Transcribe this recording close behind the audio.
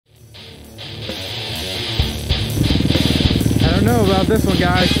know about this one,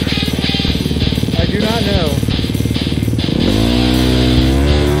 guys. I do not know.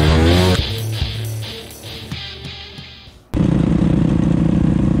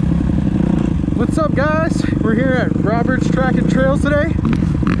 What's up, guys? We're here at Roberts Track and Trails today.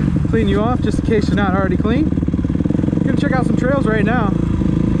 Clean you off just in case you're not already clean. We're gonna check out some trails right now.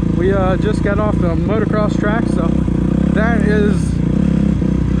 We just got off the motocross track, so that is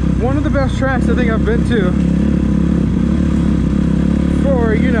one of the best tracks I think I've been to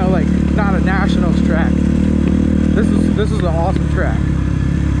for, you know, like not a nationals track. This is an awesome track.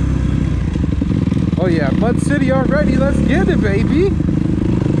 Oh yeah, Mud City already. Let's get it, baby.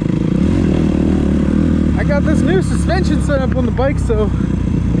 I got this new suspension set up on the bike, so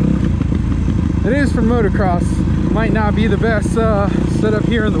it is for motocross. It might not be the best setup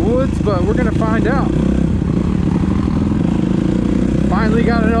here in the woods, but we're gonna find out. Finally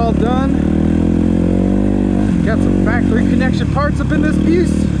got it all done. Got some factory connection parts up in this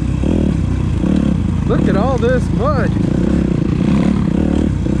piece. Look at all this mud.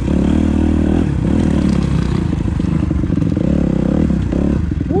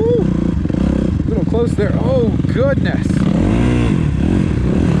 Woo! A little close there. Oh goodness.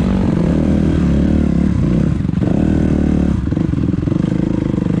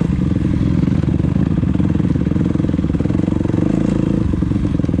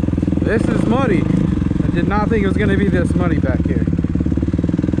 This is muddy. I did not think it was going to be this muddy back here.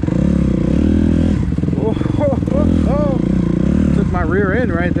 Oh, oh, oh, oh. Took my rear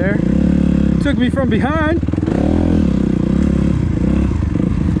end right there. Took me from behind.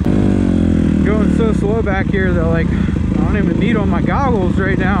 Going so slow back here that, like, I don't even need on my goggles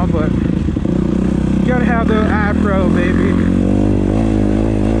right now, but you gotta have the iPro, baby.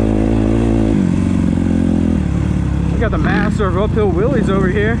 We got the master of uphill wheelies over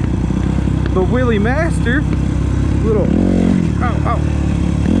here. The Willie Master. Little, oh,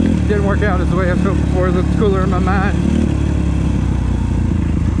 didn't work out as the way I was hoping for. It looks cooler in my mind.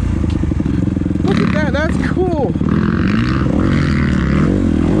 Look at that, that's cool.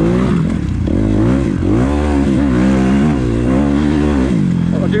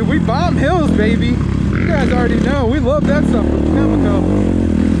 Oh dude, we bomb hills, baby. You guys already know, we love that stuff from Chemical.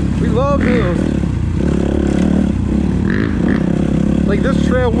 We love hills. Like, this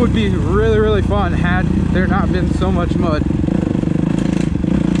trail would be really, really fun had there not been so much mud.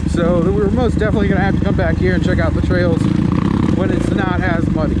 So we were most definitely gonna have to come back here and check out the trails when it's not as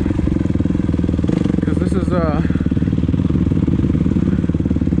muddy. Because this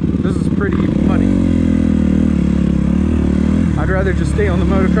is pretty muddy. I'd rather just stay on the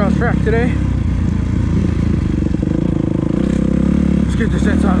motocross track today. Let's get this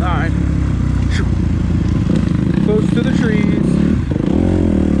inside line. Close to the trees.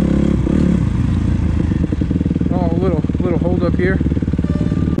 Little hold up here.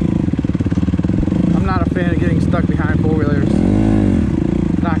 I'm not a fan of getting stuck behind four-wheelers,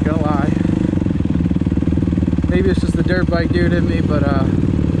 not gonna lie. Maybe it's just the dirt bike dude in me, but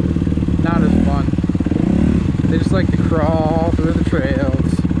not as fun. They just like to crawl through the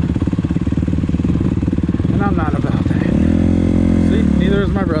trails, and I'm not about that. See, neither is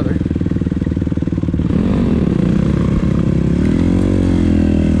my brother.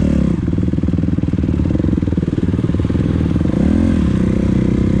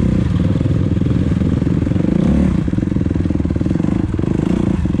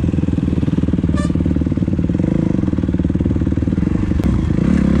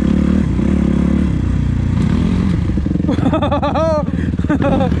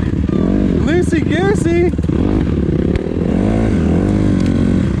 Loosey goosey.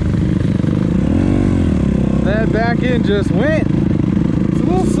 That back end just went. It's a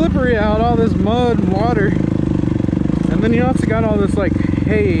little slippery out, all this mud and water. And then you also got all this like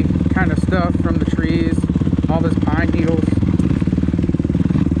hay kind of stuff from the trees, all this pine needles.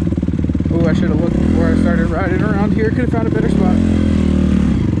 Oh, I should have looked before I started riding around here. Could have found a better spot.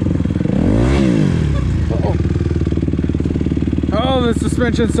 Oh, the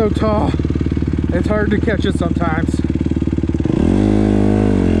suspension's so tall. It's hard to catch it sometimes.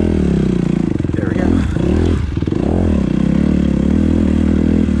 There we go.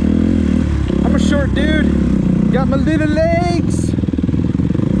 I'm a short dude. Got my little legs.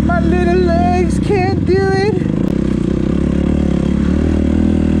 My little legs can't do it.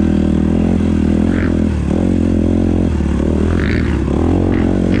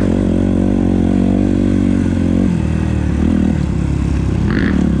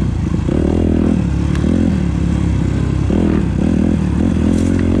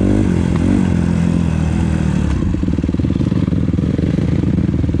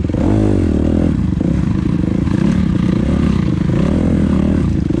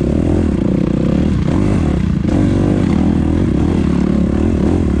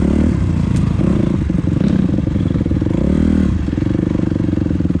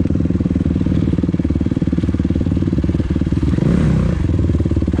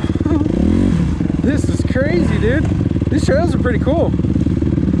 crazy, dude. These trails are pretty cool.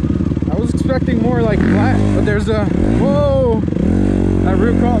 I was expecting more like flat, but there's a, whoa, that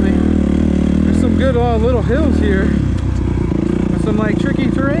root caught me. There's some good little hills here with some like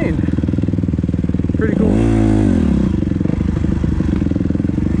tricky terrain. Pretty cool.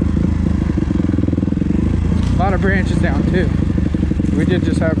 A lot of branches down too. We did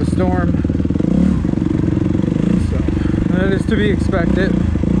just have a storm, so that is to be expected,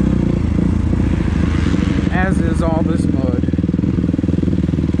 as is all this mud.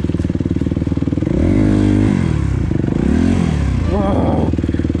 Whoa,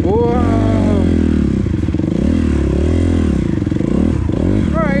 whoa.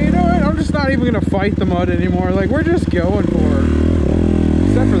 Alright, you know what? I'm just not even gonna fight the mud anymore. Like, we're just going for it.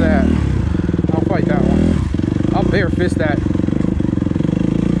 Except for that. I'll fight that one. I'll bare fist that.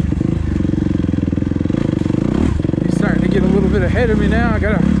 He's starting to get a little bit ahead of me now. I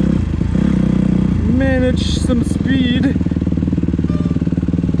gotta manage some speed.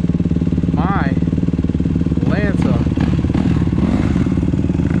 My Lanza.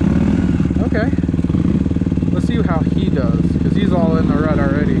 Okay. Let's see how he does, because he's all in the rut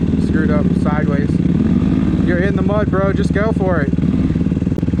already. Screwed up sideways. You're in the mud, bro. Just go for it.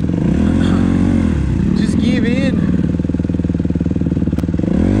 Just give in.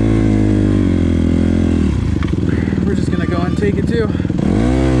 We're just gonna go and take it too.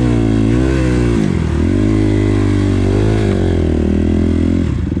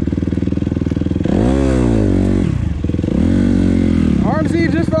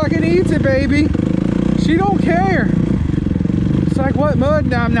 Armsy just fucking eats it, baby. She don't care. It's like, what, mud?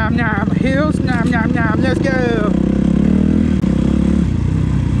 Nom nom nom. Hills? Nom nom nom. Let's go.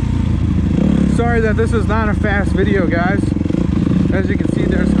 Sorry that this is not a fast video, guys. As you can see,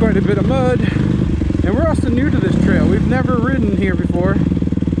 there's quite a bit of mud. And we're also new to this trail. We've never ridden here before.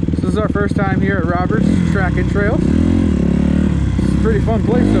 This is our first time here at Roberts Track and Trails. It's a pretty fun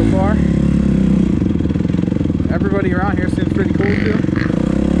place so far. Everybody around here seems pretty cool too.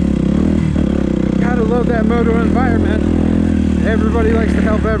 Gotta love that moto environment. Everybody likes to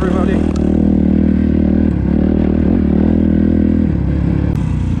help everybody.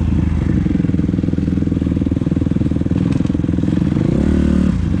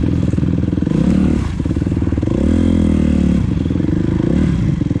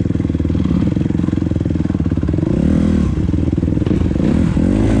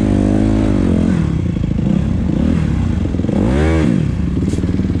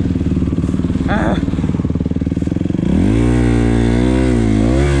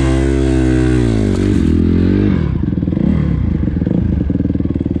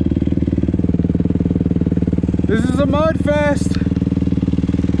 This is a mud fest.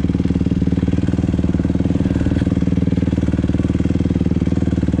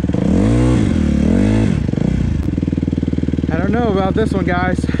 I don't know about this one,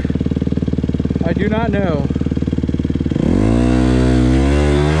 guys. I do not know.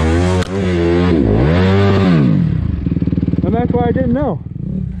 And that's why I didn't know.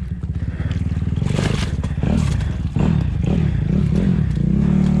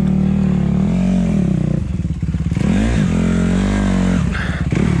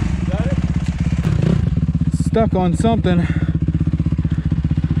 Stuck on something.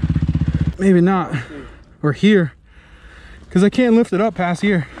 Maybe not. Or here. Because I can't lift it up past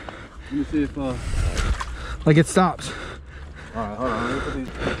here. Let me see if like it stops. Alright, hold on. Let me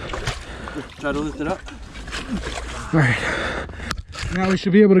try to lift it up. Alright. Now we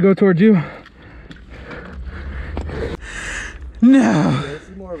should be able to go towards you. No.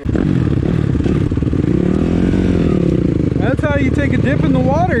 That's how you take a dip in the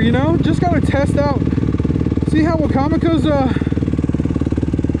water, you know? Just gotta test out. See how Wakamoko's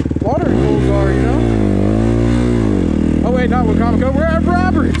watering holes are, you know? Oh wait, not Wakamoko, we're at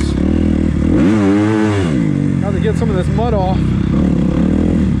Roberts! Now to get some of this mud off.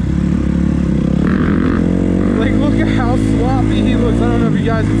 Like, look at how sloppy he looks. I don't know if you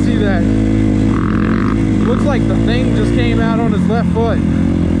guys can see that. It looks like the thing just came out on his left foot.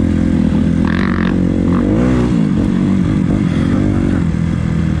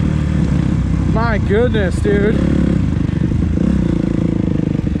 My goodness, dude.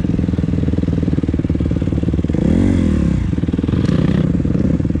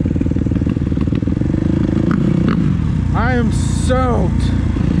 I am soaked.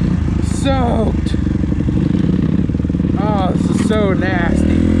 Soaked. Oh, this is so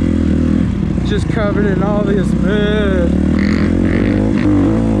nasty. Just covered in all this mud.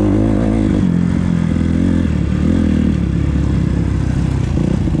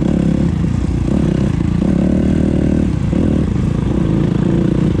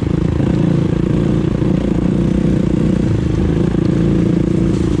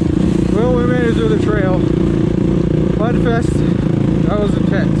 views of the trail. Mudfest, that was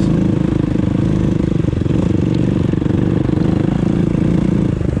intense.